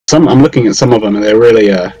I'm looking at some of them, and they're really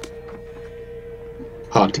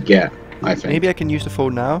hard to get. I think. Maybe I can use the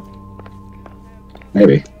phone now.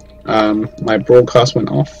 Maybe. My broadcast went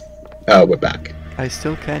off. Oh, we're back. I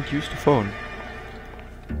still can't use the phone.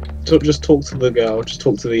 So just talk to the girl. Just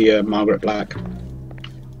talk to the Margaret Black.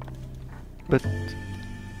 But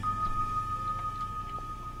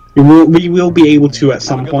we will be able to at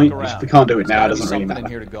some point. If we can't do it now, it doesn't really matter.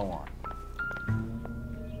 Here to go on.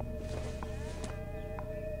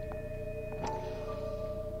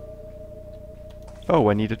 oh,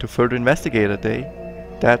 I needed to further investigate it.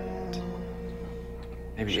 That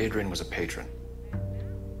Maybe Adrian was a patron.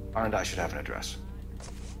 And I should have an address.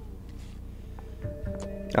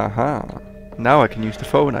 Now I can use the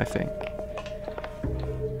phone, I think.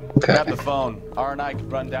 Okay. Grab the phone. R&I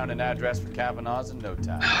could run down an address for Kavanaugh's in no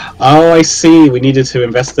time. Oh, I see. We needed to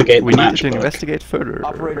investigate We the needed to matchbook. investigate further.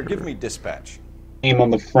 Operator, give me dispatch. Name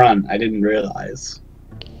on the front. I didn't realize.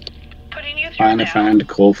 Putting you through Trying to now. find a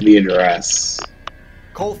call for the address.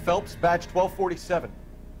 Cole Phelps, badge 1247.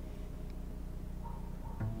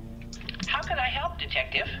 How can I help,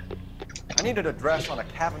 Detective? I need an address on a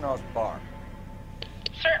Kavanaugh's bar.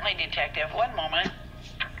 Certainly, Detective. One moment.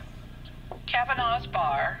 Kavanaugh's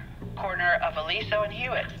Bar, corner of Aliso and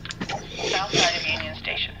Hewitt, south side of Union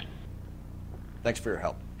Station. Thanks for your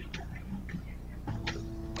help.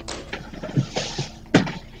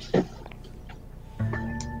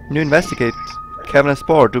 You investigate Kavanaugh's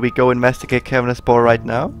bar. Do we go investigate Kavanaugh's bar right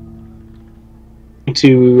now?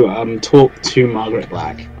 To talk to Margaret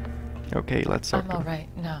Black. Okay, let's talk. I'm alright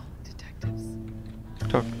now, detectives.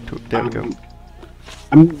 Talk to. There we go.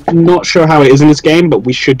 I'm not sure how it is in this game, but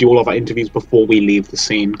we should do all of our interviews before we leave the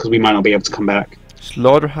scene, because we might not be able to come back.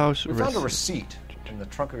 Slaughterhouse We found a arrest. receipt in the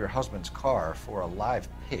trunk of your husband's car for a live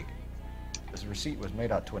pig. This receipt was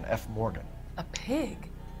made out to an F. Morgan. A pig?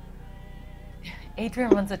 Adrian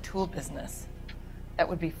runs a tool business. That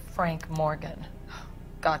would be Frank Morgan.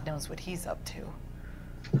 God knows what he's up to.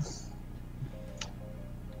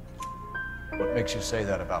 What makes you say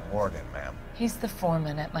that about Morgan, ma'am? He's the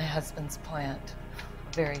foreman at my husband's plant.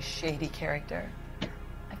 A very shady character.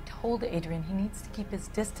 I've told Adrian he needs to keep his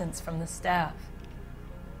distance from the staff.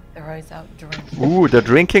 They're always out drinking. Ooh, they're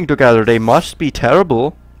drinking together. They must be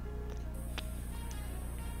terrible.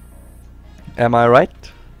 Am I right?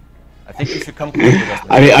 I think you should come clean with us.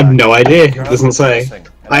 I have no idea. It Your doesn't husband's say. missing,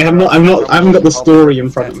 and I haven't got the story in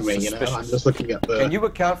front of me. You know, I'm just looking at Can the you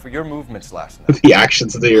account for your movements last night? the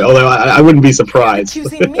actions do. Although I wouldn't be surprised.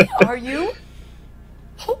 Accusing me, are you?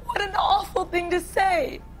 Oh, what an awful thing to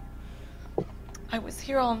say. I was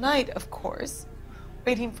here all night, of course,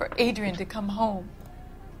 waiting for Adrian to come home.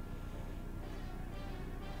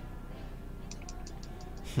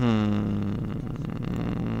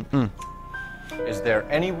 Is there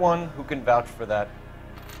anyone who can vouch for that?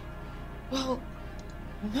 Well,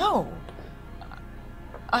 no.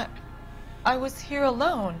 I was here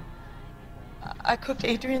alone. I cooked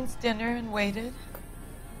Adrian's dinner and waited,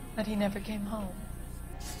 but he never came home.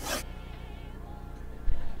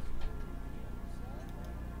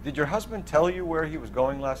 Did your husband tell you where he was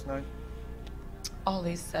going last night? All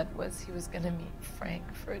he said was he was gonna meet Frank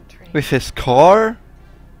for a drink. With his car?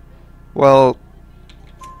 Well,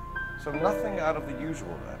 So nothing out of the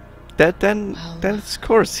usual then. then Well, of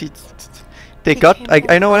course he. he They got. came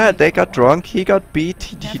I know home that they early got for drunk. He got beat.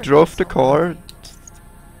 He Never drove the comes home. car,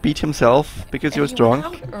 beat himself because he was went drunk,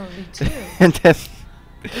 out early too. and then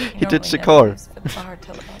he Normally ditched the never car, leaves for the bar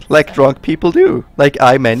till about like 7. drunk people do. Like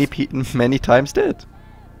I many times did.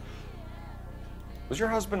 Was your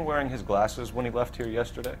husband wearing his glasses when he left here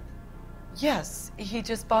yesterday? Yes, he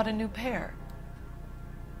just bought a new pair.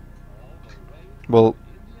 Well,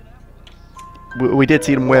 we did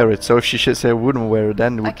see them wear it, so if she should say wouldn't wear it,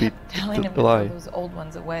 then it I would be kept telling him a to lie. throw those old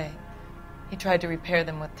ones away. He tried to repair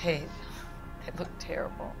them with tape. They looked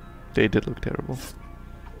terrible. They did look terrible.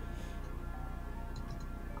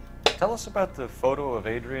 Tell us about the photo of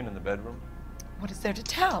Adrian in the bedroom. What is there to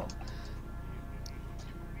tell?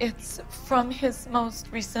 It's from his most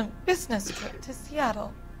recent business trip to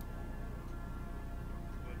Seattle.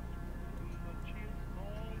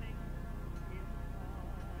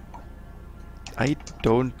 I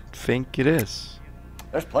don't think it is.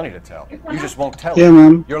 There's plenty to tell. You just won't tell Yeah, it.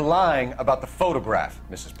 man. You're lying about the photograph,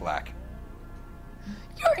 Mrs. Black.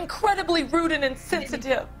 You're incredibly rude and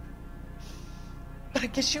insensitive. But I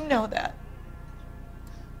guess you know that.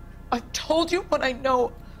 I've told you what I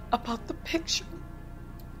know about the picture.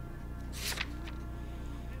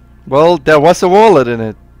 Well, there was a wallet in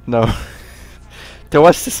it. No. There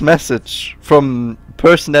was this message from a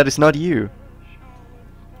person that is not you.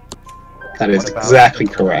 That is What about exactly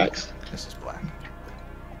the correct. Mrs. Black?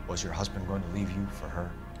 Was your husband going to leave you for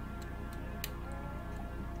her?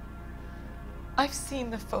 I've seen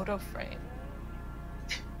the photo frame.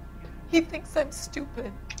 He thinks I'm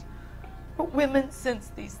stupid. But women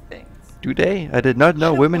sense these things. Do they? I did not know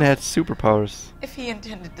don't women know. had superpowers. If he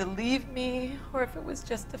intended to leave me, or if it was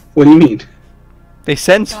just a... What do you mean? They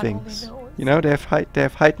sense God only things. knows. You know, they have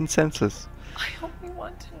heightened senses. I only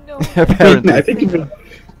want to know. Apparently. I think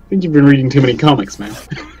you've been reading too many comics, man.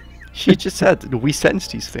 She just said that we sense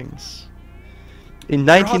these things. In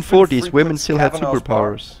Your husband 1940s, women frequents still had Kavanaugh's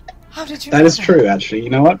bar? superpowers. How did you That know is true, actually. You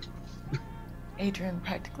know what? Adrian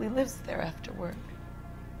practically lives there after work.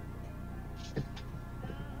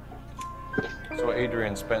 So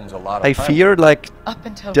Adrian spends a lot of I time. fear like Up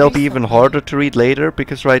until they'll be even recently, harder to read later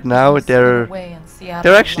because right now he was sitting they're away in Seattle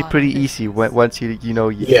they're a actually lot pretty of easy business. once you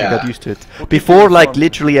Yeah. got used to it. Well, Before keep like informed.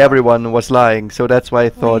 literally everyone was lying, so that's why I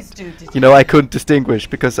thought Please do, you know I couldn't distinguish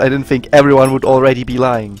because I didn't think everyone would already be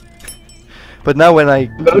lying. But now when I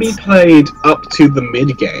I've only played up to the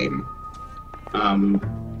mid game.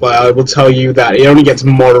 But I will tell you that it only gets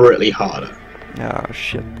moderately harder. oh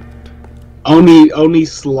shit. Only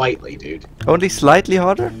slightly, dude. Only slightly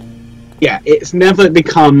harder? Yeah, it's never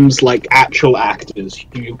becomes like actual actors.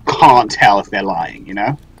 You can't tell if they're lying, you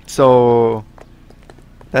know? So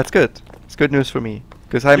that's good. It's good news for me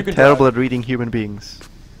because I'm You can terrible drive. at reading human beings.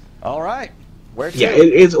 All right. Where to? Yeah,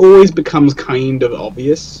 it always becomes kind of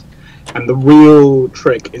obvious. And the real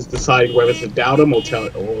trick is deciding whether to doubt them or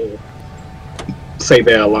say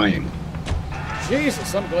they are lying.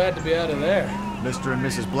 Jesus, I'm glad to be out of there. Mr. and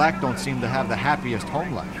Mrs. Black don't seem to have the happiest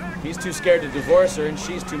home life. He's too scared to divorce her, and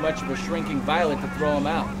she's too much of a shrinking violet to throw him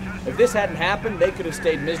out. If this hadn't happened, they could have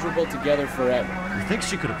stayed miserable together forever. You think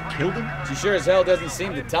she could have killed him? She sure as hell doesn't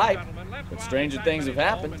seem the type, but stranger things have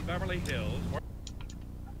happened.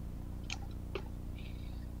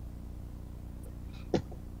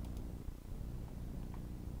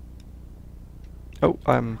 Oh,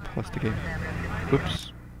 I'm paused the game.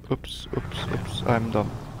 Oops. Oops, oops, oops. I'm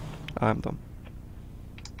dumb. I'm dumb.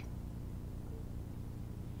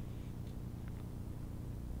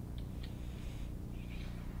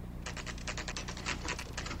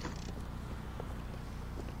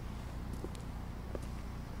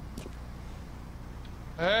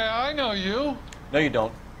 Hey, I know you. No, you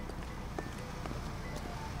don't.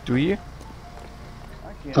 Do you?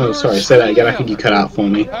 Oh, sorry, say that again. I think you cut out for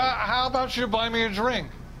me. How about you buy me a drink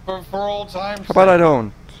for old times' How about I sake?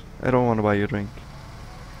 don't? I don't want to buy you a drink.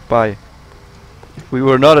 Bye. We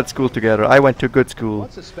were not at school together. I went to good school.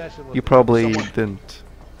 You probably didn't.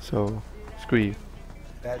 So, screw you.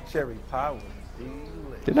 That cherry pie was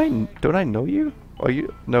delicious. Don't I know you? Are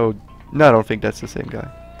you? No, I don't think that's the same guy.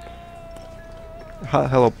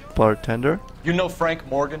 Hello, bartender. You know Frank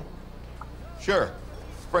Morgan? Sure.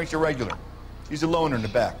 Frank's a regular. He's a loner in the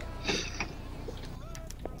back.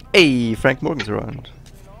 Hey, Frank Morgan's around.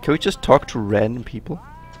 Can we just talk to random people?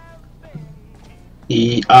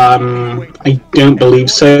 I don't believe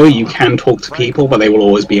so. You can talk to people, but they will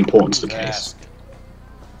always be important to the case.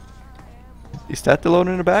 Is that the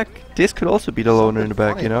loner in the back? This could also be the loner in the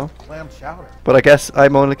back, you know? Clam chowder. But I guess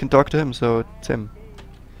I'm only can talk to him, so it's him.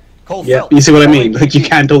 Cole Yeah, Phelps. you see what I mean? Like, you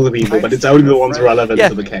can talk to people, but it's only the ones relevant Yeah.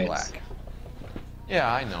 to the case. Yeah,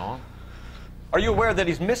 I know him. Are you aware that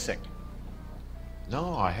he's missing?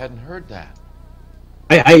 No, I hadn't heard that.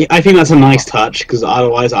 I think that's a nice touch, because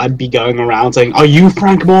otherwise I'd be going around saying, "Are you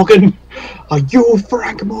Frank Morgan? Are you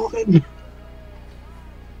Frank Morgan?"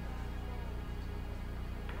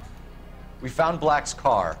 We found Black's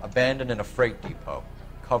car abandoned in a freight depot,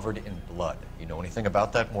 covered in blood. You know anything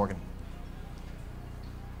about that, Morgan?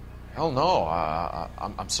 Hell no.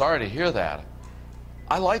 I'm sorry to hear that.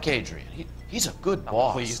 I like Adrian. He's a good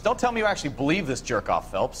boss. Please, don't tell me you actually believe this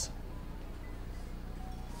jerk-off, Phelps.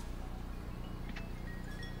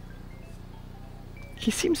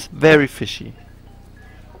 He seems very fishy.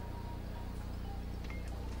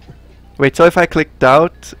 Wait, so if I click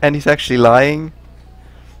doubt and he's actually lying,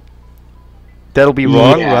 that'll be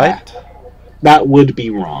wrong, Yeah. right? That would be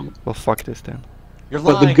wrong. Well, fuck this then. You're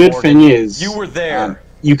But lying, the good Morgan. thing is, you were there.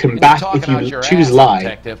 you can You're back talking if out you your choose ass, lie.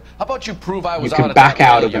 detective. How about you prove I You was out can at back that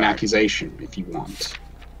out rail of an yard? accusation if you want.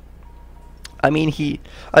 I mean,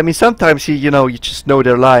 sometimes you just know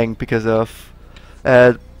they're lying because of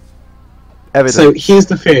evidence. So here's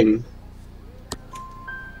the thing.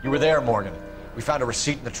 You were there, Morgan. We found a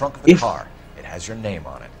receipt in the trunk of the If- car. It has your name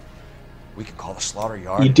on it. We could call the slaughter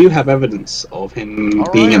yard. You do have evidence of him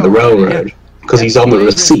All being right, at the all right, railroad because he's on the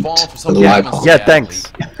Adrian's receipt falling for for some the live cabin hole. Yeah, athlete.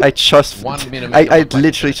 thanks. I just, Wanted me to make it I look like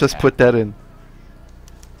literally a just attack. put that in.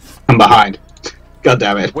 I'm behind. God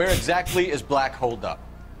damn it. Where exactly is Black holed up?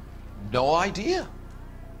 No idea.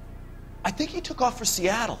 I think he took off for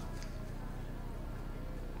Seattle.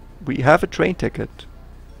 We have a train ticket.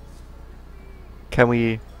 Can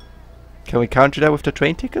we counter that with the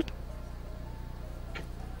train ticket?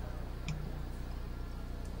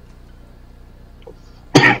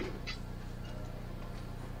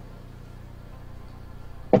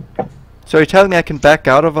 So you're telling me I can back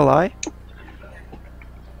out of a lie?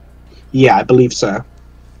 Yeah, I believe so.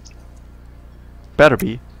 Better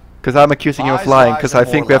be. Because I'm accusing you of Lies, lying, lies, because and I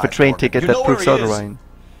think more we have a lies, train Morgan. ticket You that know where proves he is. otherwise.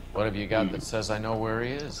 What have you got that says I know where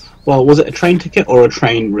he is? Well, was it a train ticket or a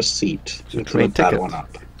train receipt? It's a train Look that ticket. one up.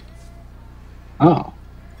 Oh.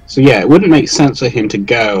 So yeah, it wouldn't make sense for him to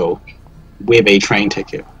go with a train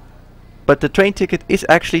ticket. But the train ticket is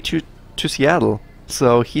actually to Seattle,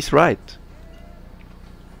 so he's right.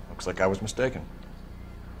 Looks like I was mistaken.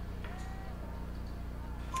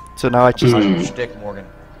 So now I just... On your shtick, Morgan.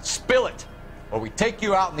 Spill it! Or we take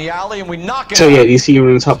you out in the alley and we knock it So out. yeah, you see you're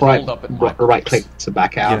in the top right, Hold up at my right place. click to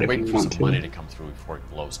back out Yeah. if Wait you for want some money to. to come through before he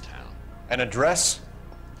blows town. An address?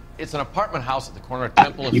 It's an apartment house at the corner of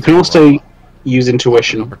Temple and You can also Figueroa. use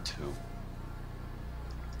intuition. Number 2.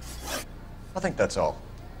 I think that's all.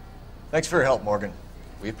 Thanks for your help, Morgan.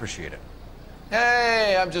 We appreciate it.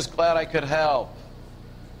 Hey, I'm just glad I could help.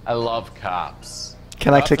 I love cops.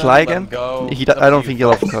 Can I click Nothing, lie let 'em again? go. I It's up don't to think you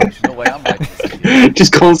he'll have folks. cops. No way I'm like this idiot.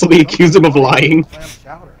 Just constantly accuse him of lying.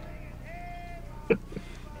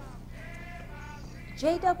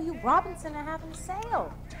 J.W. Robinson are having a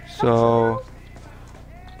sale. So...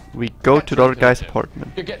 we go to the other guy's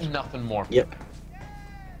apartment. You're getting nothing more. Yep.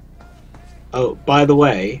 Oh, by the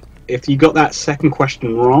way, if you got that second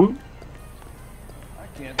question wrong,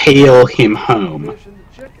 hail him home.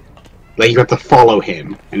 Like you have to follow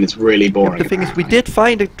him, and it's really boring. The thing is, we did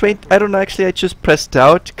find a train... I don't know, actually I just pressed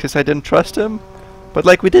out, because I didn't trust him. But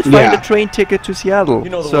like, we did find Yeah. a train ticket to Seattle, You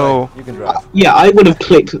know the so... way. You can drive. Yeah, I would have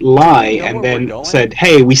clicked lie You know and where we're then going? said,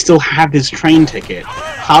 hey, we still have his train ticket.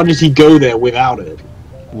 How did he go there without it?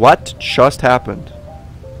 What just happened?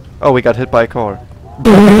 Oh, we got hit by a car.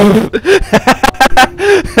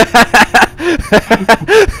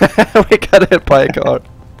 We got hit by a car.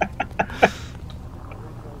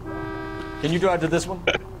 Can you drive to this one?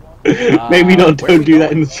 Maybe not, don't do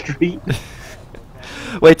that in the street.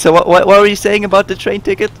 Wait, so what were you saying about the train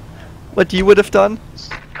ticket? What you would have done?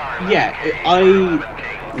 Yeah,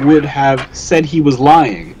 I would have said he was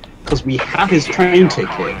lying, because we have his train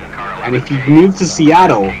ticket, and if he moved to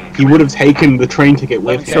Seattle, he would have taken the train ticket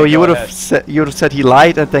with him. So you would have said he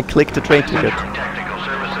lied and then clicked the train ticket.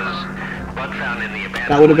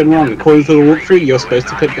 That would have been wrong. According to the walkthrough, you're supposed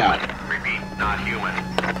to click that.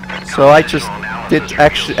 So I just did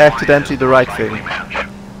actually accidentally the right thing.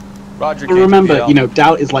 Roger, But remember, you know,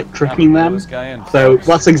 doubt is like tricking them. So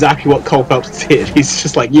that's exactly what Cole Phelps did. He's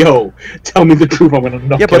just like, yo, tell me the truth, I'm gonna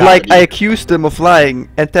knock Yeah, it but out like of I you. accused him of lying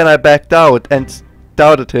and then I backed out and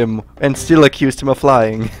doubted him and still accused him of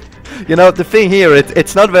lying. You know, the thing here,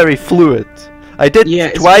 it's not very fluid. I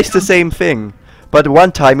did twice the same thing. But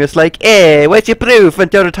one time he was like, "Eh, where's your proof?"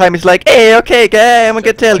 And the other time he's like, "Eh, okay, guy, I'm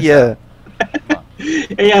gonna tell you."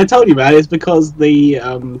 Yeah, I told you, man. It's because the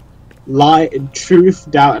lie,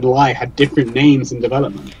 truth, doubt, and lie had different names in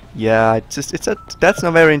development. Yeah, that's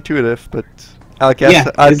not very intuitive, but I'll guess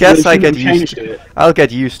Yeah, I they get shouldn't have used changed to it. it. I'll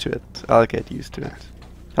get used to it.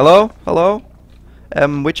 Hello? Hello?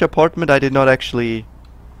 Which apartment? I did not actually...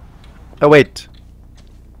 Oh, wait.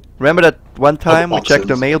 Remember that one time we checked the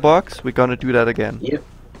boxes. mailbox? We're gonna do that again. Yep.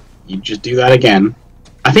 You just do that again.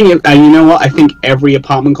 I think, you know what? I think every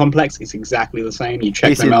apartment complex is exactly the same. You check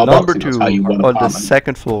He's the in mailbox number and 2 it'll tell you what on the apartment.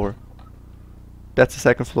 second floor. That's the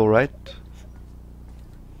second floor, right?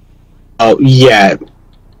 Oh, yeah.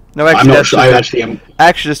 No, actually, I'm not that's sure. just I actually am.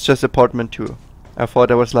 Actually, it's just apartment 2. I thought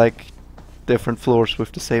there was like different floors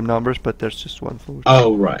with the same numbers, but there's just one floor.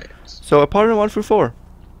 Oh, right. So apartment 1 through 4.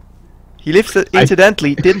 He lives.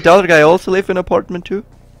 Incidentally, didn't the other guy also live in apartment 2?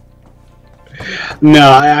 No,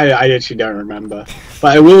 I actually don't remember.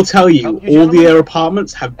 But I will tell you, all the other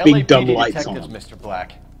apartments have big dumb LAPD lights on detectives, them. Mr.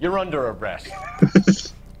 Black. You're under arrest.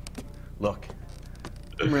 Look,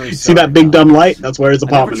 I'm really See that big dumb light? That's where his I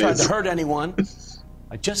never apartment tried is. to hurt anyone.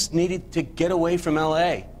 I just needed to get away from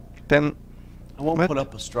LA. Then I won't what? put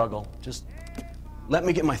up a struggle. Just let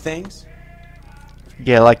me get my things.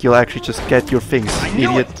 Yeah, like you'll actually just get your things,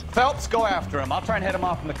 idiot. Phelps, go after him. I'll try and head him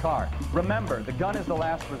off in the car. Remember, the gun is the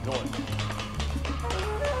last resort.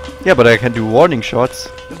 Yeah, but I can do warning shots.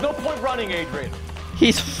 There's no point running, Adrian.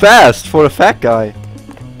 He's fast for a fat guy.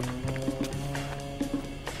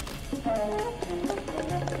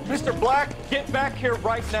 Mr. Black, get back here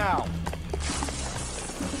right now.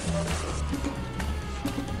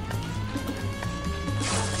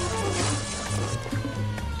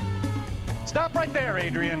 Stop right there,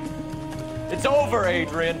 Adrian. It's over,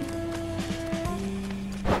 Adrian.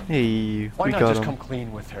 Hey, Why we not got just him. come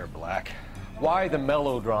clean with her, Black? Why the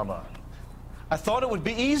melodrama? I thought it would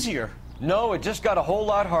be easier. No, it just got a whole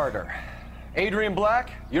lot harder. Adrian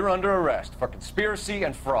Black, you're under arrest for conspiracy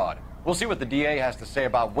and fraud. We'll see what the DA has to say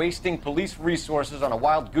about wasting police resources on a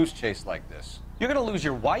wild goose chase like this. You're gonna lose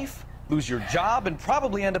your wife, lose your job, and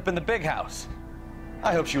probably end up in the big house.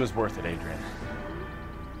 I hope she was worth it, Adrian.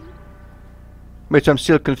 Which I'm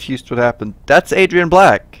still confused what happened. That's Adrian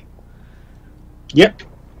Black. Yep.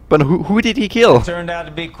 But who did he kill? It turned out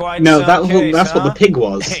to be quite No, some case, that's what the pig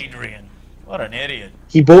was. Adrian, what an idiot.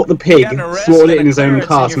 He bought the pig, slaughtered it in his own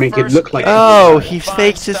car to make it look like. Oh, he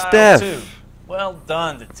faked his death. Well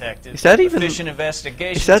done, detective. Is that even? Efficient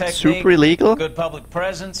investigation Is that technique, super illegal? Good public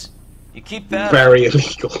presence. You keep that very up.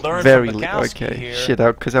 illegal. Learn Very from illegal. Bukowski Okay, here. shit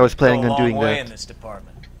out because I was planning Go a on long doing way that. in this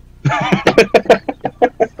department.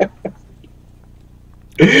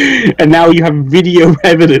 And now you have video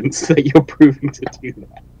evidence that you're proving to do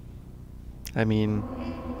that. I mean,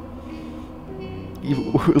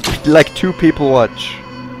 like 2 people watch.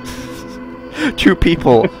 2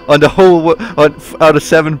 people on the whole out of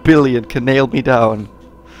 7 billion can nail me down.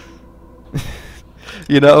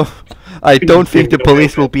 You know, I don't think the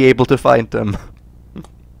police will be able to find them.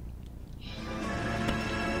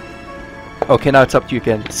 Okay, now it's up to you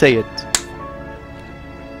again. Say it.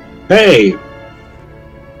 Hey.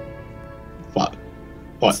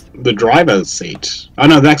 What? The driver's seat. Oh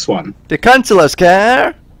no, the next one. The councillor's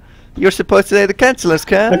car. You're supposed to say the councillor's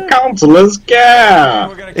car. The councillor's car.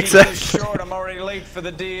 We're gonna keep this short. I'm already late for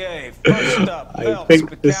the DA. First up, I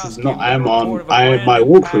think this is not. My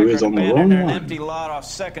walkthrough is on the wrong an one. empty lot off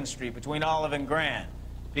 2nd Street between Olive and Grand.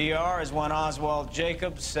 PR is one Oswald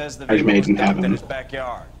Jacobs says the vehicle was dumped in his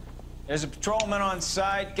backyard. There's a patrolman on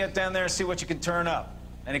site. Get down there and see what you can turn up.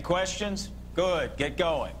 Any questions? Good. Get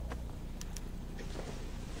going.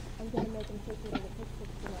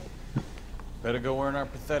 Better go earn our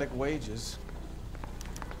pathetic wages.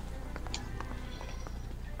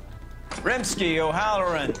 Rimsky,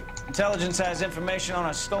 O'Halloran. Intelligence has information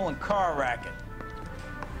on a stolen car racket.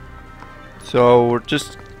 So we're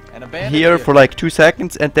just here for like 2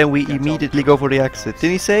 seconds and then we immediately go for the exit.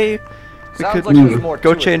 Did he say we could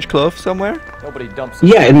go change clothes somewhere? Nobody dumps.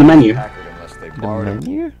 Yeah, in the menu. The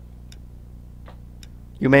menu?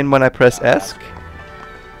 You mean when I press ESC?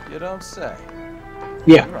 You don't say.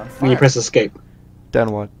 Yeah, when you press escape.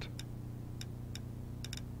 Then what?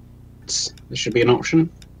 There should be an option.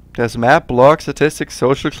 There's map, log, statistics,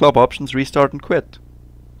 social club, options, restart and quit.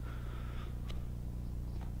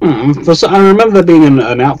 I remember there being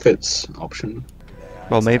an outfits option.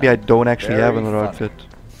 Well, maybe I don't actually have another outfit.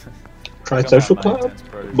 Try social club?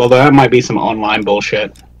 Well, that might be some online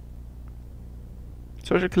bullshit.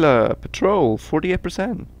 Social club, patrol,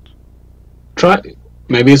 48%. Try.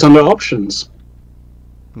 Maybe it's under options.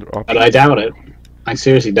 But I doubt it. I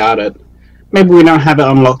seriously doubt it. Maybe we don't have it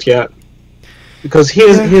unlocked yet. Because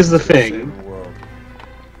here's the thing.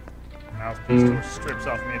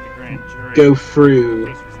 Go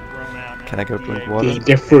through Can I go drink water? the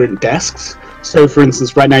different desks. So, for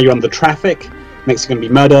instance, right now you're on the traffic. Next is going to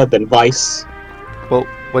be murder, then vice. Well,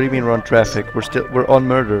 what do you mean we're on traffic? We're on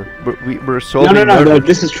murder. We're solving No, murder.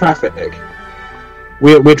 this is traffic.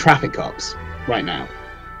 We're traffic cops right now.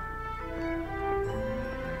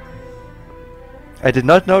 I did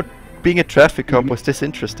not know being a traffic cop was this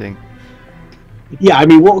interesting. Yeah, I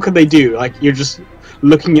mean, what could they do? Like, you're just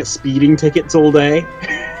looking at speeding tickets all day?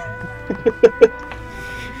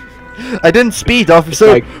 I didn't speed, officer!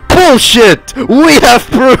 Like, bullshit! We have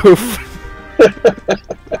proof!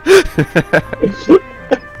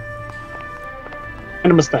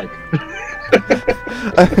 And a mistake.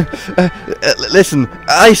 Listen,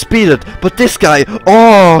 I speeded, but this guy,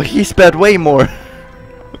 oh, he sped way more.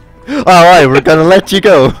 Alright, we're gonna let you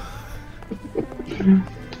go.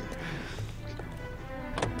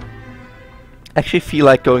 Actually feel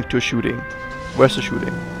like going to a shooting. Where's the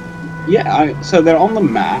shooting? Yeah, so they're on the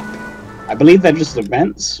map. I believe they're just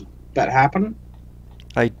events that happen.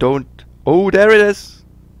 I don't... Oh, there it is!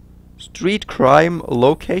 Street crime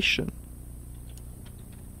location.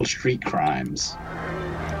 Street crimes.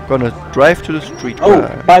 Gonna drive to the street crime.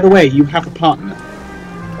 crime. By the way, you have a partner.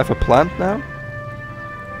 I have a plant now?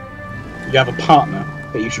 You have a partner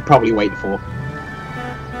that you should probably wait for.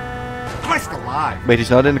 Christ alive! Wait, he's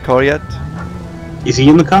not in the car yet? Is he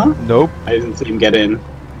in the car? Nope. I didn't see him get in.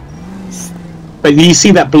 But do you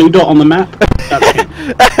see that blue dot on the map? That's him.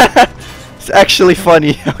 It's actually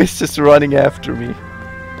funny how he's just running after me.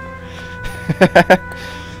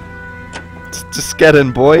 Just get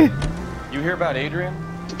in, boy. You hear about Adrian?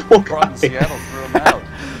 Poor Fraud in Seattle threw him out.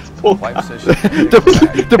 Poor Wife says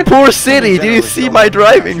the poor city. Do you see my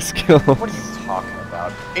driving skills? What are you talking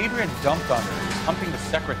about? Adrian dumped on her. He's humping the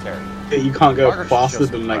secretary. You can't go faster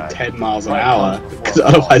than like 10 miles an hour, because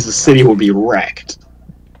otherwise the city will be wrecked.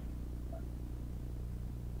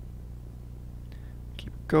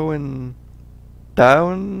 Keep going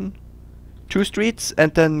down 2 streets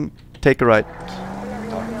and then take a right.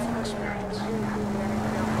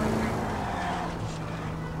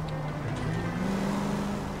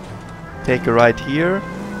 Take a right here.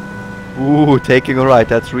 Ooh, taking a right,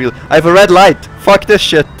 that's real. I have a red light! Fuck this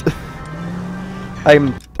shit!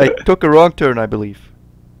 I took a wrong turn, I believe.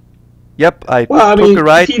 Yep, I took a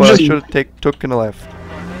right, but I should have taken a left.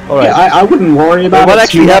 Alright. Yeah, I wouldn't worry about what it. What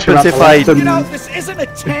actually happens if I... You know, this isn't a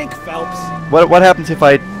tank, Phelps! What happens if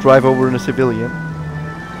I drive over in a civilian?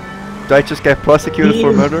 Do I just get prosecuted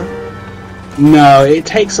for murder? No, it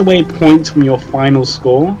takes away points from your final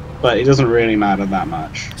score, but it doesn't really matter that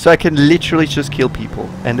much. So I can literally just kill people,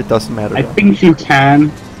 and it doesn't matter. I think you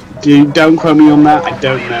can. Don't quote me on that. I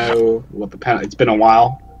don't know what the penalty. It's been a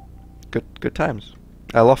while. Good times.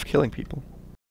 I love killing people.